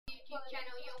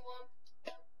channel, young one.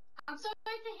 I'm sorry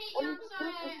to hit you, I'm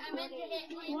sorry, I meant to hit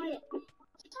him. Quiet.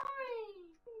 Sorry!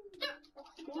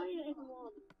 Quiet,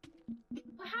 everyone.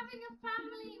 We're having a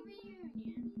family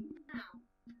reunion now.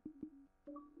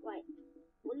 Right.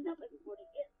 What is up, everybody?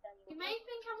 It's Daniel. You may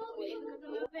think I'm ugly because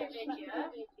I'm a villager.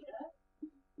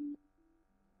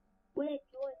 We're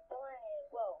joined by,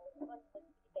 well, one of the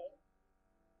things.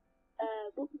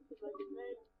 Welcome to my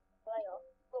new player.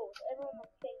 Rules. Everyone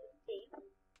must stay with Steve.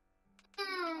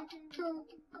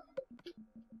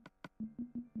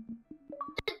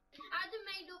 Adam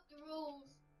made up the rules.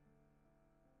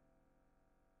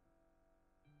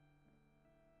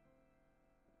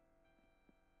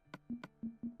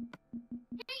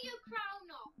 Hit your crown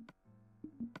off.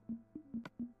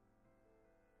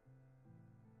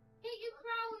 Hit your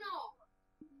crown off.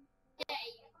 There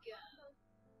you go.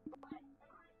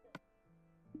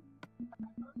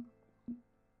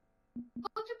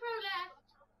 Go to pro left.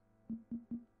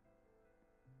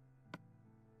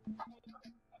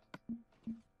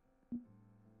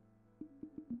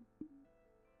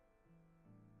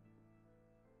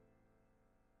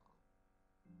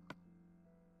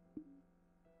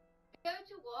 Go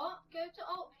to what? Go to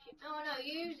option. Oh no,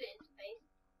 user interface.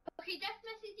 Okay, death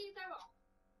messages are off.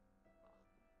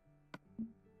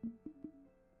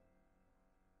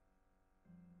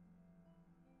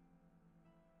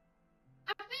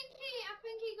 I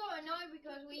think he got annoyed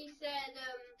because we said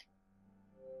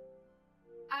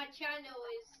our channel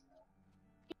is,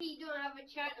 he don't have a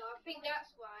channel. I think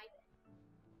that's why.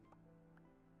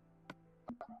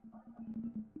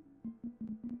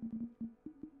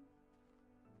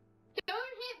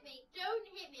 Don't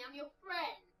hit me, I'm your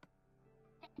friend.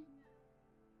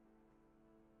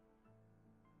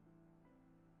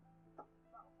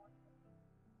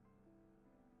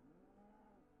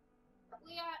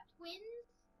 We are twins,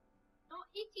 not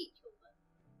hit each other.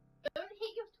 Don't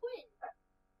hit your twin.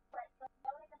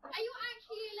 Are you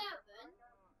actually 11?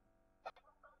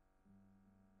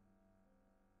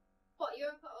 What,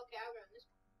 you're okay, I'll run this.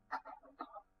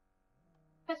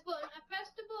 Press button, I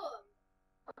pressed the button.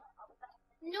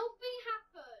 Nothing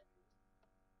happened.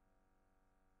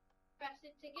 Press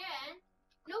it again.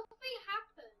 Nothing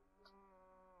happened.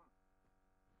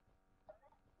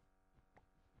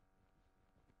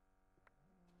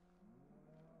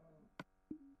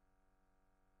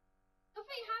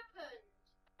 Nothing happened.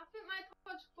 I think my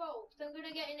pod's fault, so I'm gonna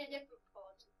get in a different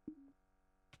pod.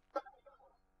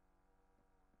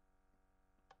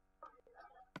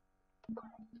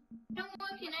 Don't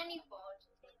work in any pod.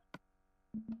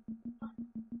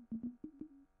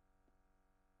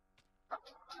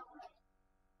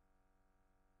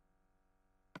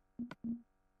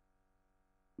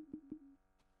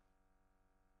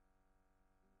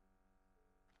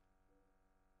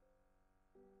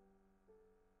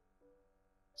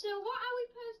 So what are we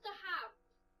supposed to have?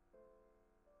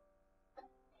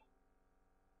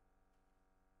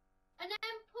 And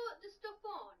then put the stuff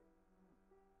on.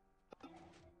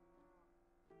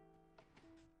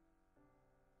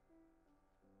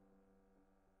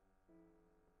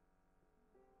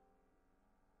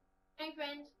 Hey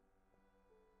friends.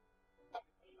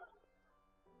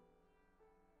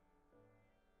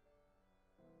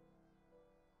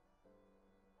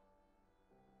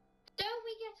 Don't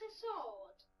we get a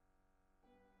sword?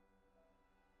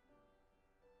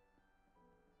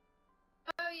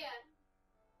 Oh yeah.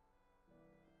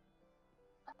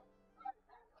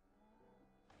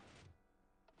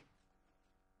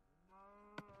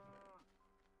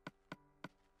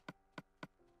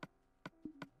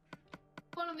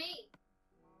 Follow me.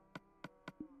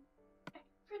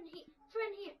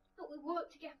 Friend here. Look, we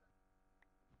work together.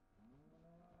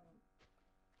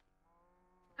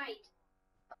 Right.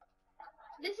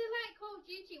 This is like Call of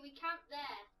Duty, we camp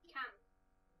there. Camp.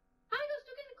 I got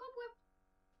stuck in the cobweb.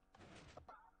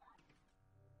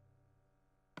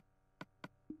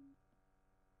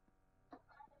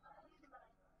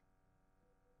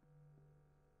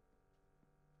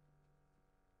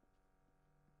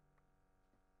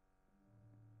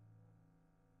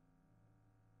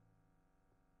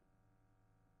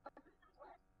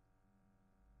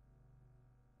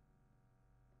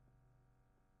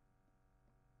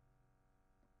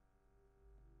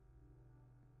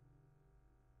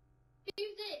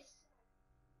 Who's this?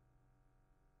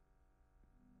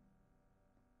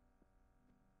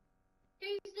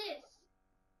 Who's this?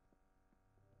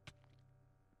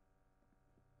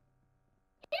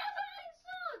 He has a iron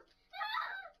sword!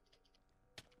 Ah!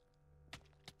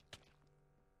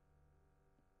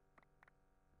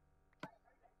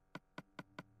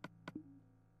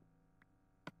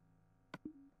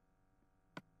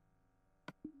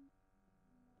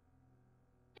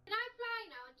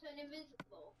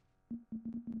 invisible.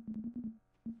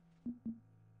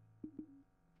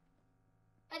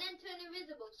 I then turn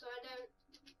invisible so I don't...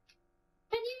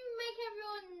 Can you make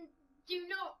everyone do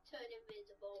not turn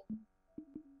invisible?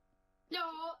 No,